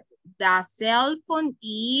reliable. The cell phone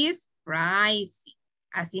is pricey.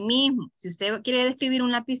 Asimismo, si usted quiere describir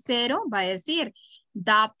un lapicero, va a decir,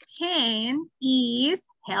 the pen is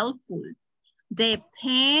helpful. The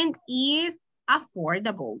pen is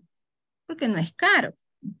affordable. Porque no es caro,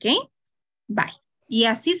 ¿ok? Bye. Y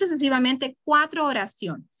así sucesivamente 4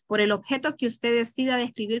 oraciones por el objeto que usted decida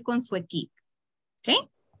describir con su equipo. ¿Ok?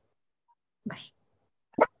 Bye.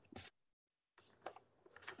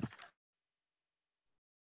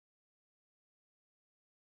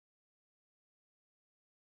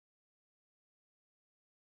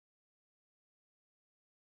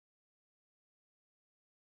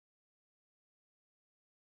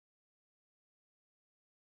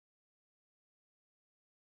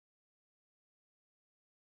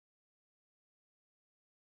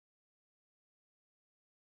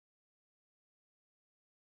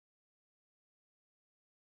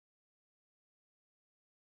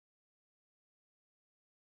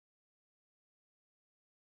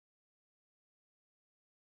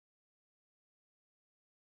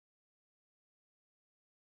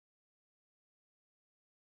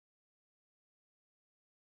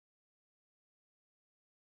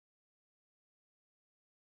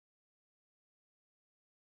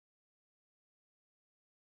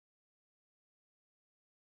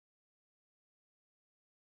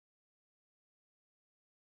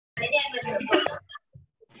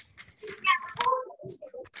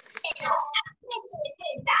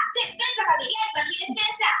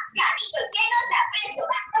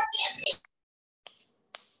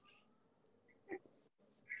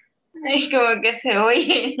 Es como que se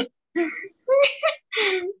oye.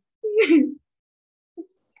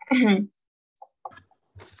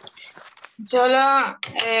 Solo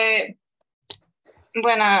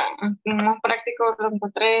Bueno, más práctico lo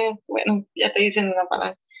encontré, bueno, ya estoy diciendo una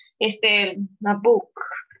palabra. La book.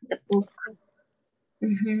 The book.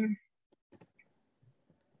 Ujú.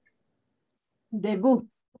 The book.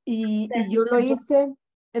 Y yo lo hice,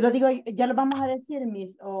 lo digo, ya lo vamos a decir,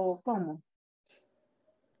 Miss, o cómo.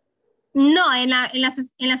 No, en la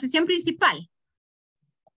sesión principal.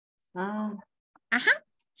 Ah, Ajá.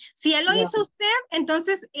 Si él lo ya. hizo usted,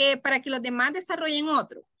 entonces para que los demás desarrollen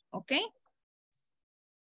otro, ¿ok?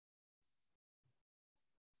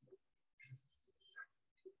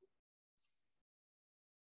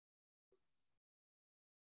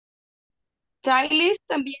 Stylist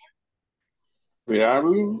también.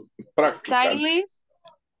 Fiable, practical. Stylist.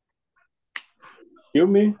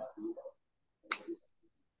 Human,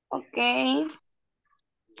 Ok.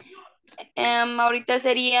 Ahorita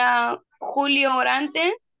sería Julio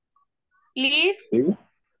Orantes. Liz. ¿sí?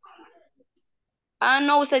 Ah,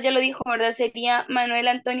 no, usted ya lo dijo, ¿verdad? Sería Manuel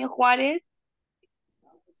Antonio Juárez.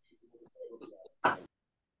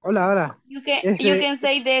 Hola, hola. You can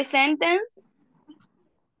say the sentence.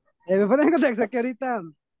 Me pones en contexto que ahorita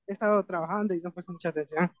he estado trabajando y no puse mucha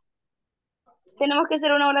atención. Tenemos que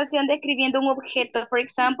hacer una oración describiendo un objeto. For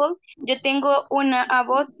example, yo tengo a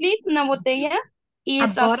bottle, una botella,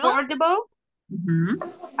 is A bottle? affordable.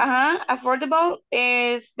 Ajá, affordable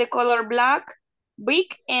is the color black, big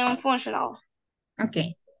and functional. Ok.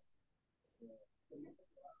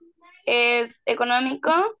 Es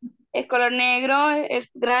económico, es color negro,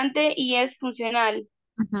 es grande y es funcional.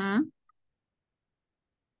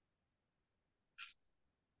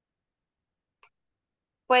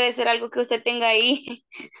 Puede ser algo que usted tenga ahí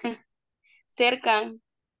cerca.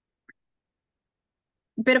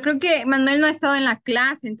 Pero creo que Manuel no ha estado en la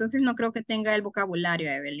clase, entonces no creo que tenga el vocabulario,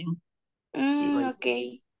 Evelyn. Ok.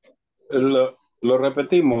 Lo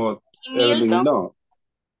repetimos, ¿Y Milton? no.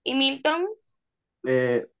 ¿Y Milton?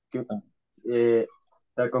 The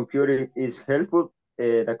computer is helpful,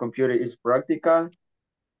 the computer is practical,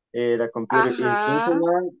 the computer is Ajá.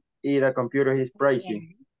 functional, y the computer is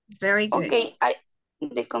pricey. Very good. Ok,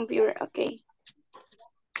 the computer, ok.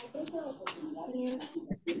 Yes.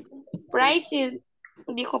 Pricey,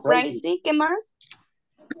 dijo pricey, ¿qué más?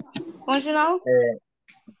 Functional.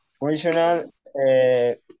 Functional,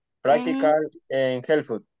 practical, and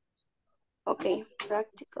helpful. Ok,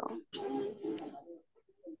 practical.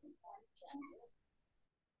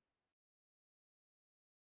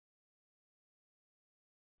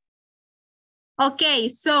 Okay,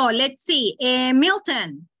 so let's see.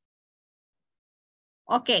 Milton.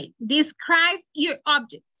 Okay, describe your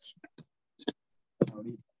object.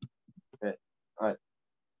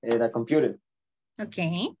 The computer.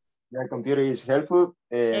 Okay. The computer is helpful.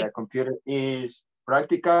 The computer is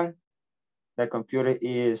practical. The computer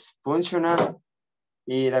is functional.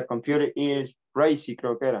 Y the computer is pricey,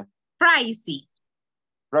 creo que era. Pricey.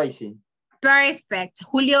 Pricey. Perfect.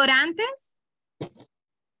 Julio Orantes.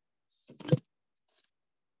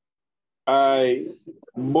 I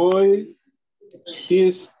buy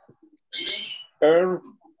this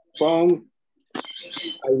earphone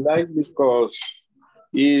I like because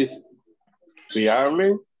it's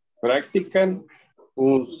fiable, practical,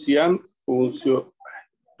 functional,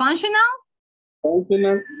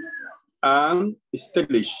 and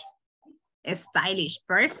stylish. Stylish.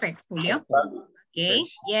 Perfect, Julio. Okay.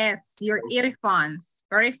 Yes, your earphones.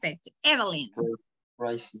 Perfect. Evelyn.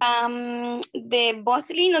 Pricey. The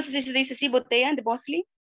bottle, no sé si se dice así, botella, the bottle.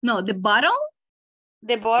 No, the bottle.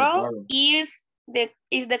 The bottle is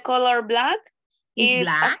the color black. Is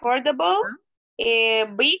black. Affordable,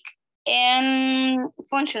 big, and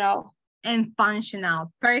functional. And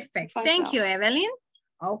functional. Perfect. Functional. Thank you, Evelyn.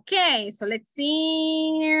 Okay, so let's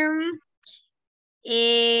see.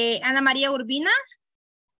 Ana María Urbina.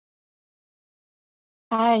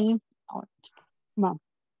 Hi. No.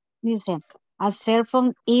 Listen, a cell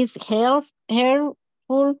phone is helpful,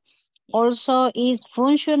 also is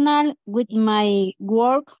functional with my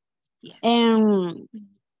work, and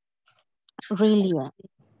reliable.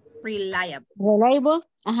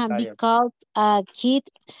 Because keep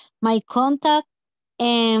my contact,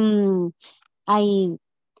 and I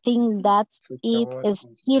think that it is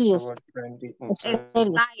Stylish.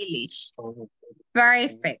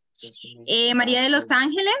 Perfect. María de Los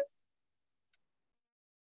Ángeles.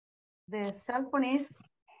 The cell phone is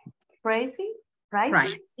pricey.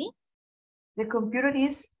 The computer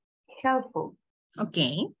is helpful.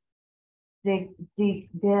 Okay. The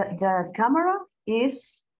camera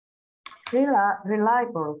is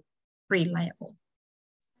reliable.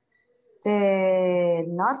 The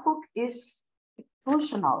notebook is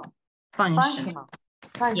functional. Functional.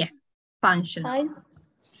 Yes, functional.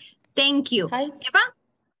 Thank you. Hi. Eva?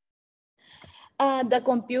 The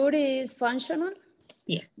computer is functional.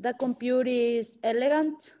 Yes. The computer is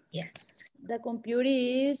elegant. Yes. The computer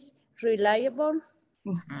is reliable.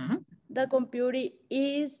 The computer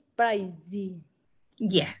is pricey.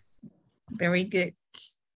 Yes. Very good.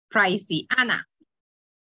 Pricey. Anna?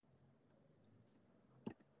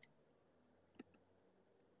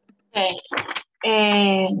 Okay.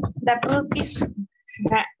 The book is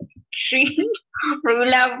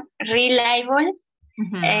reliable.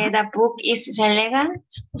 The book is elegant.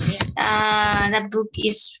 The book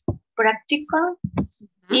is practical.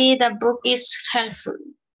 And the book is helpful.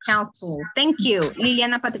 Helpful. Thank you.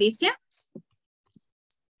 Liliana Patricia?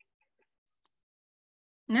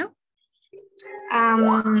 No?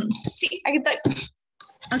 Sí, aquí estoy.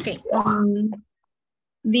 Okay.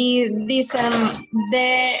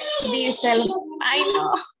 Ay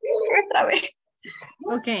no, otra vez.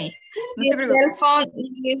 Okay. No The se preocupe. cell phone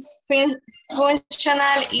is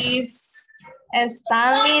functional, is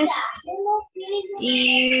stylish,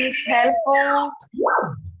 is helpful,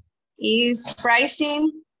 is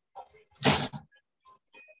pricing.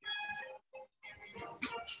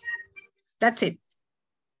 That's it.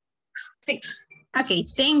 Sí. Okay,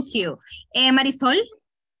 thank you. Marisol?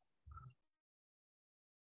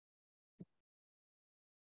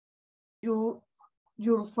 Your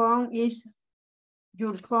phone is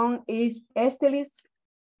stylish.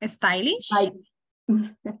 Stylish?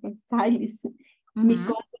 Stylish. My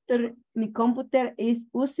computer is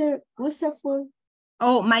useful.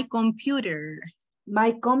 Oh, my computer.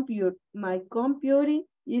 My computer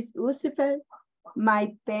is useful.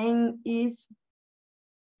 My pen is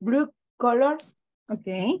blue color.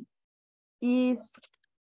 Okay. Is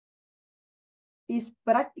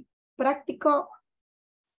practical,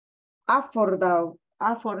 affordable.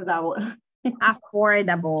 Affordable.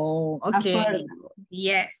 Okay. Affordable.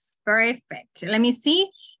 Yes, perfect. Let me see.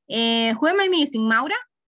 Who am I missing? Maura?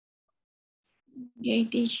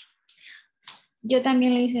 Yo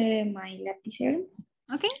también lo hice de my lapicero.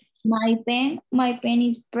 Okay. My pen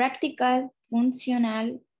is practical,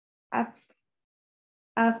 functional,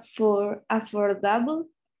 affordable,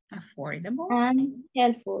 and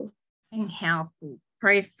helpful. And helpful.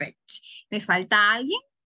 Perfect. ¿Me falta alguien?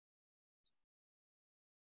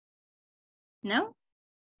 No?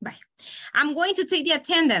 Bye. I'm going to take the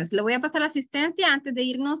attendance. Le voy a pasar la asistencia antes de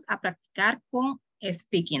irnos a practicar con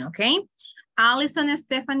speaking, ¿ok? Alison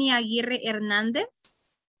Stephanie Aguirre Hernández.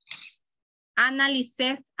 Ana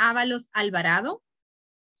Lisset Ábalos Alvarado.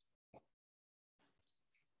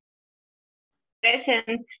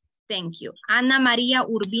 Present. Thank you. Ana María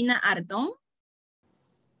Urbina Ardón.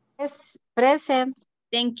 Yes, present.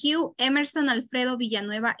 Thank you. Emerson Alfredo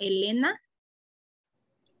Villanueva Elena.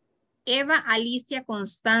 Eva Alicia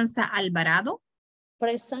Constanza Alvarado.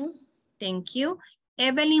 Present. Thank you.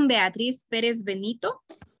 Evelyn Beatriz Pérez Benito.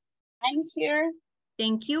 I'm here.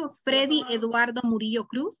 Thank you. Freddy Eduardo Murillo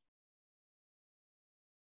Cruz.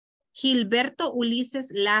 Gilberto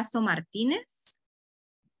Ulises Lazo Martínez.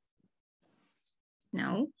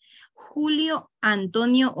 No. Julio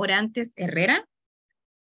Antonio Orantes Herrera.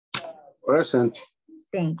 Present.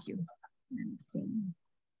 Thank you.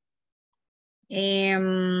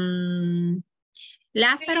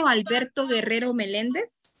 Lázaro Alberto Guerrero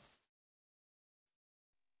Meléndez.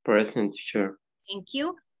 Present, sure. Thank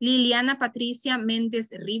you. Liliana Patricia Méndez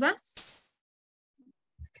Rivas.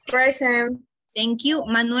 Present. Thank you.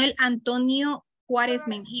 Manuel Antonio Juárez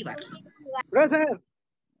Mengíbar. Present.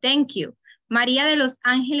 Thank you. María de los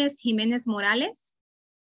Ángeles Jiménez Morales.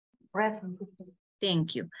 Present.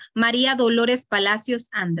 Thank you. María Dolores Palacios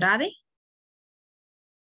Andrade.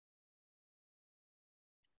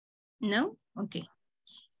 No? Okay.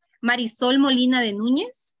 Marisol Molina de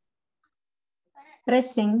Núñez.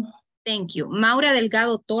 Present. Thank you. Maura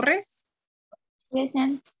Delgado Torres.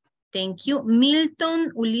 Present. Thank you.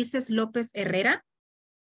 Milton Ulises López Herrera.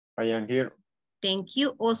 I am here. Thank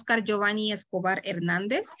you. Oscar Giovanni Escobar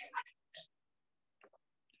Hernández.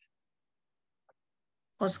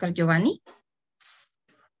 Oscar Giovanni.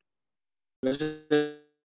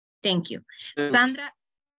 Thank you.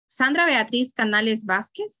 Sandra Beatriz Canales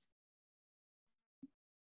Vázquez.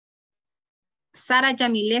 Sara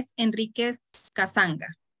Yamilet Enríquez Casanga.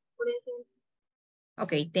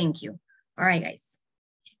 Okay, thank you. All right, guys.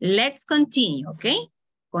 Let's continue, okay?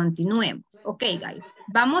 Continuemos. Okay, guys.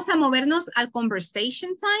 Vamos a movernos al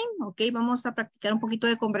conversation time, okay? Vamos a practicar un poquito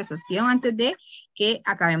de conversación antes de que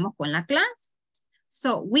acabemos con la clase.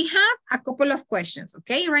 So, we have a couple of questions,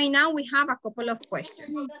 okay? Right now, we have a couple of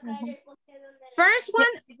questions. First one,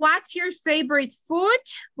 what's your favorite food?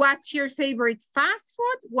 What's your favorite fast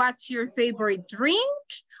food? What's your favorite drink?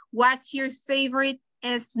 What's your favorite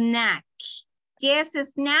snack? ¿Qué es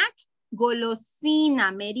snack?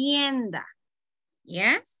 Golosina, merienda.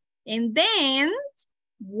 Yes. And then,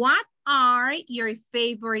 what are your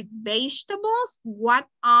favorite vegetables? What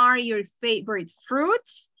are your favorite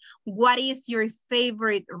fruits? What is your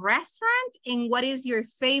favorite restaurant? And what is your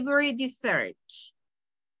favorite dessert?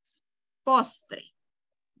 Postre.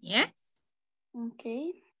 Yes.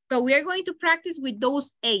 Okay. So we are going to practice with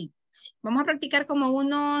those 8. Vamos a practicar como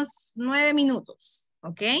unos 9 minutos.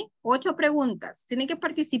 ¿Ok? 8 preguntas. Tiene que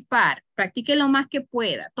participar. Practique lo más que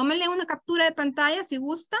pueda. Tómenle una captura de pantalla si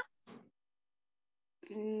gusta.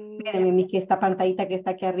 Espérenme, que esta pantallita que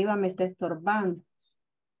está aquí arriba me está estorbando.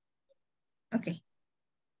 Ok.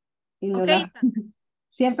 Y no Ok.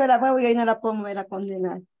 siempre la muevo y hoy no la puedo mover a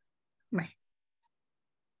condenar. Bueno.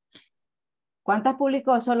 ¿Cuántas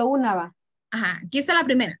publicó? ¿Solo una va? Ajá. Aquí está la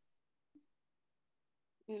primera.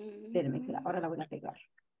 Espérenme, que ahora la voy a pegar.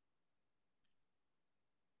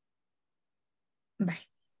 Bye.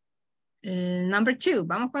 Number 2.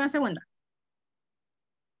 Vamos con la segunda.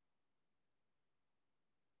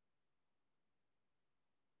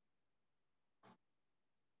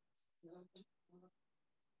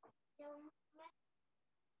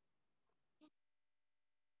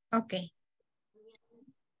 Ok.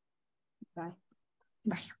 Bye.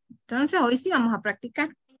 Vaya. Entonces hoy sí vamos a practicar.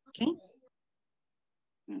 Ok.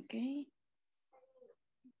 Ok.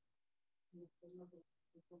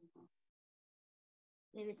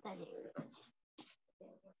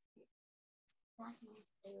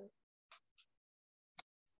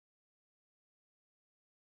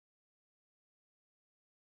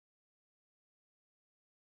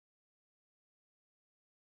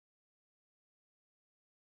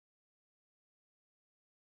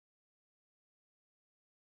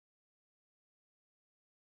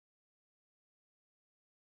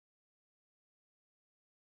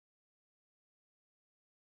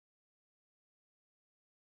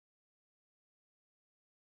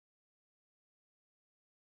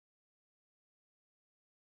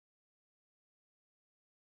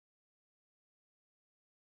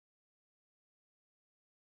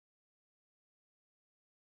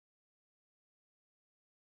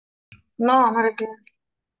 No, me refiero.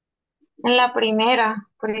 En la primera,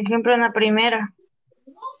 por ejemplo, en la primera,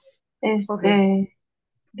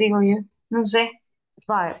 digo yo, no sé.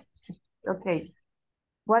 But, okay.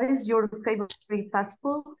 What is your favorite fast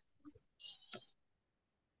food?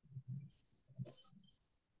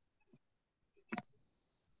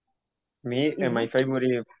 Me and my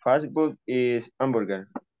favorite fast food is hamburger.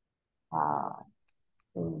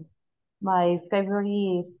 My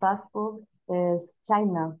favorite fast food is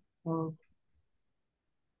China.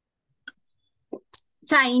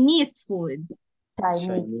 Chinese food.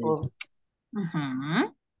 Chinese food.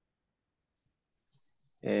 Ajá.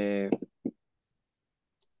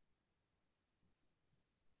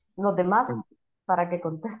 Los demás, para que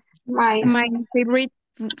contesten. My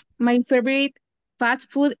favorite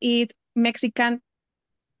fast food is Mexican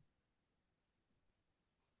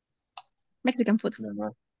food.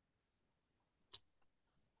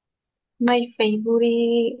 My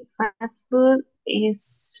favorite fast food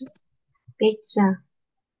is pizza.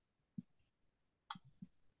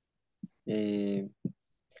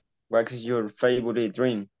 What is your favorite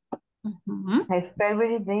drink? My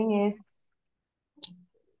favorite drink is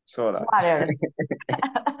Soda. water.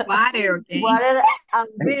 Water, okay. Water and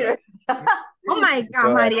beer. Oh my God,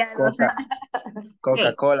 Soda, María.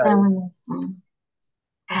 Coca-Cola.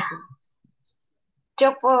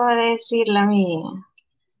 Yo puedo decir la mía.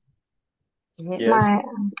 Yes.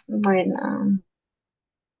 Bueno.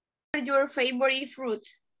 What are your favorite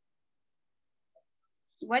fruits?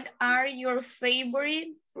 What are your favorite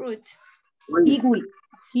fruits? Kiwi.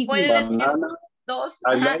 Puedes decir Banana. dos.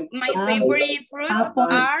 Like My favorite fruits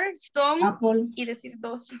are some. Apple. Y decir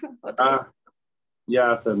dos o tres.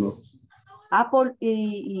 Ya hacemos. Apple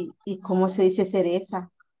y ¿cómo se dice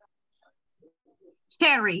cereza?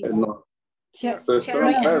 Cherry. No. Cherry.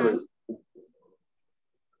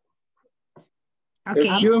 Okay.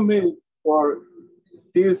 Excuse me for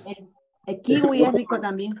this. El kiwi es rico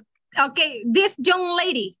también. Okay, this young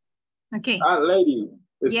lady. Okay. Lady,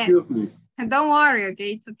 excuse me. Don't worry,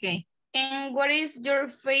 okay, it's okay. And what is your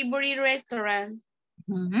favorite restaurant?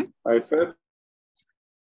 My favorite.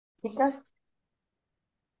 Chicas.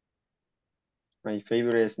 My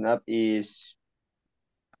favorite snack is,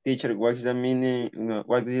 teacher, what is the meaning,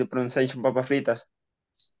 what is the pronunciation papa fritas?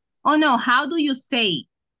 Oh no, how do you say?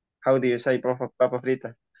 How do you say papa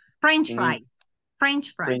fritas? French fries.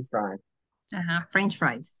 French fries. French fries. Ajá, French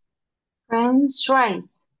fries. French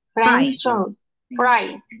fries. French fries.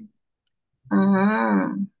 Fries.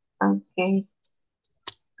 Okay.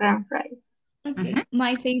 French fries. Okay.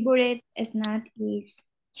 My favorite snack is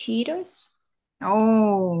Cheetos.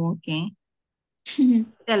 Oh, okay.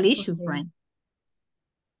 Delicious, right?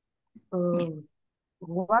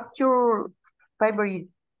 What's your favorite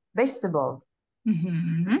vegetable?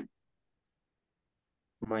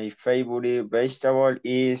 My favorite vegetable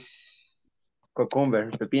is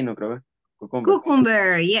cucumber, pepino, creo.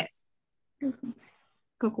 Cucumber, yes.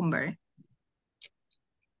 Cucumber.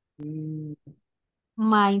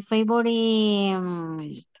 My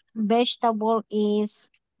favorite vegetable is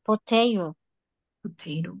potato.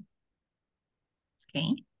 Potato.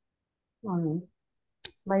 Okay.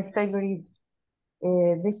 My favorite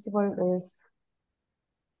vegetable is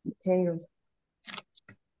potato.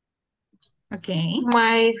 Okay.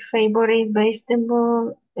 My favorite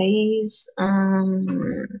vegetable is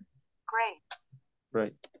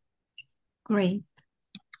Right. Great.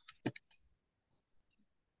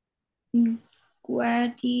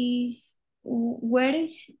 Where is,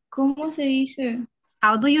 ¿cómo se dice?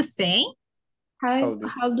 How do you say?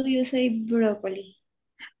 How do you say broccoli?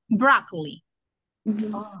 Broccoli.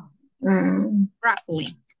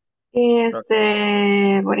 Broccoli.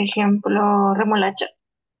 por ejemplo, remolacha.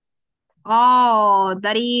 Oh,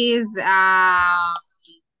 that is, I'm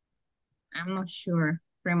not sure.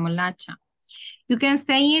 Remolacha. You can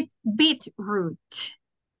say it beetroot.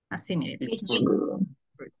 Así, mire. Beetroot.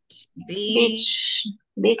 Beetroot.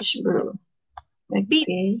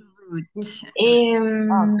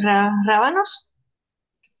 Rábanos.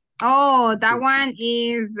 Oh, that one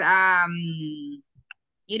is,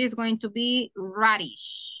 it is going to be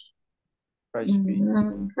radish. Radish.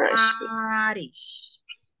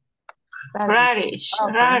 Radish.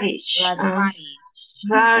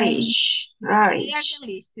 They are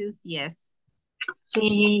delicious, yes.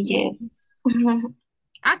 Sí, yes.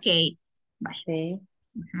 Okay. Bye.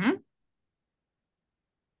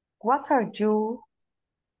 What are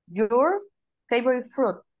your favorite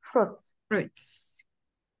fruits?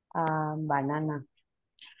 Banana.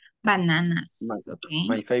 Bananas, okay.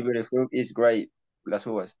 My favorite fruit is grape, las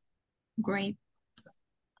uvas. Grapes.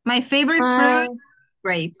 My favorite fruit,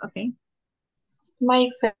 grape, okay. My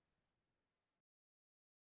favorite.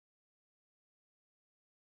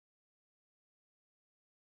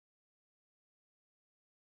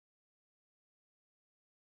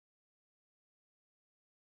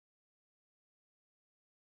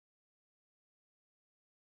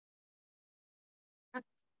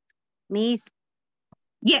 Miss.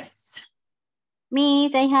 Yes.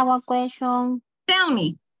 Miss, I have a question. Tell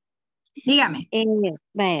me. Dígame.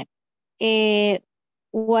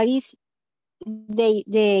 What is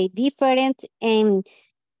the difference in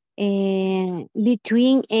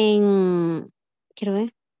between quiero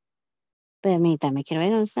ver. Permítame, quiero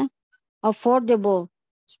ver dónde está. Affordable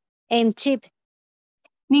and cheap.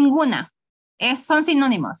 Ninguna. Son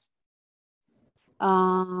sinónimos.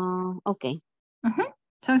 Okay.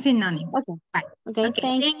 Son sinónimos. Okay,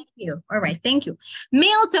 thank you. All right, thank you.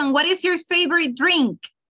 Milton, what is your favorite drink?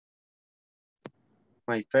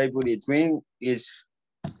 My favorite drink is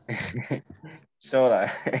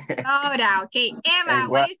soda. Soda, okay. Eva,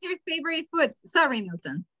 what is your favorite food? Sorry,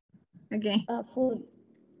 Milton. Okay. Food.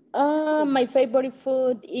 My favorite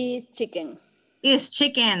food is chicken. Is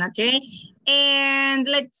chicken, okay. And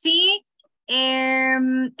let's see.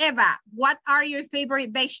 Eva, what are your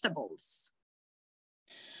favorite vegetables?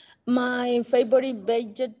 My favorite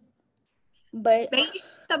vegetable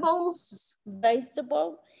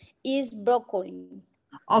is broccoli.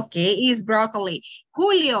 Okay, is broccoli.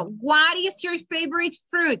 Julio, what is your favorite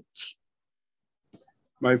fruit?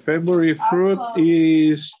 My favorite fruit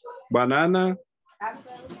is banana.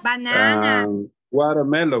 Banana. And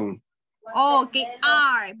watermelon. Okay,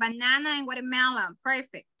 banana and watermelon.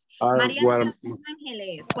 Perfect. Maria de los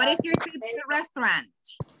Ángeles, what is your favorite restaurant?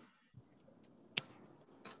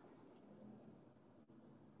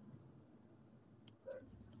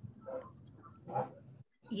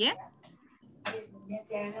 Yeah.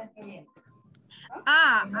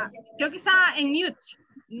 Creo que está en mute.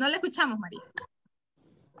 No le escuchamos, María.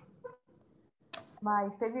 My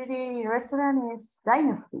favorite restaurant is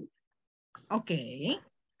Dynasty. Okay.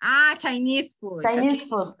 Chinese food. Chinese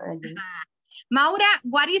food. Maura,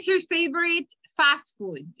 what is your favorite fast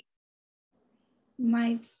food?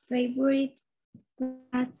 My favorite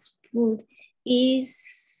fast food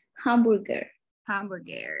is hamburger.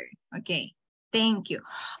 Hamburger. Okay. Thank you.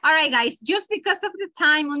 All right, guys. Just because of the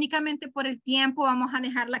time, únicamente por el tiempo, vamos a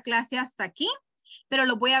dejar la clase hasta aquí. pero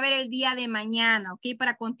los voy a ver el día de mañana, ¿ok?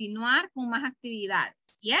 Para continuar con más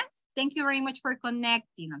actividades. Yes? Thank you very much for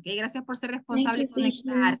connecting, ¿ok? Gracias por ser responsable y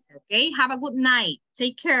conectarse, ¿ok? Have a good night.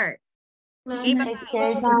 Take care. Okay, bye-bye. Take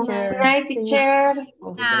care, teacher. Bye, See you. teacher.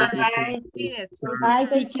 Bye. Cuídese. Bye,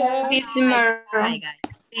 teacher. See you tomorrow. Bye, guys.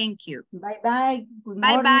 Thank you. Bye, bye. Good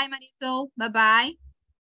Bye, morning. bye, Marisol. Bye, bye.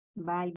 Bye.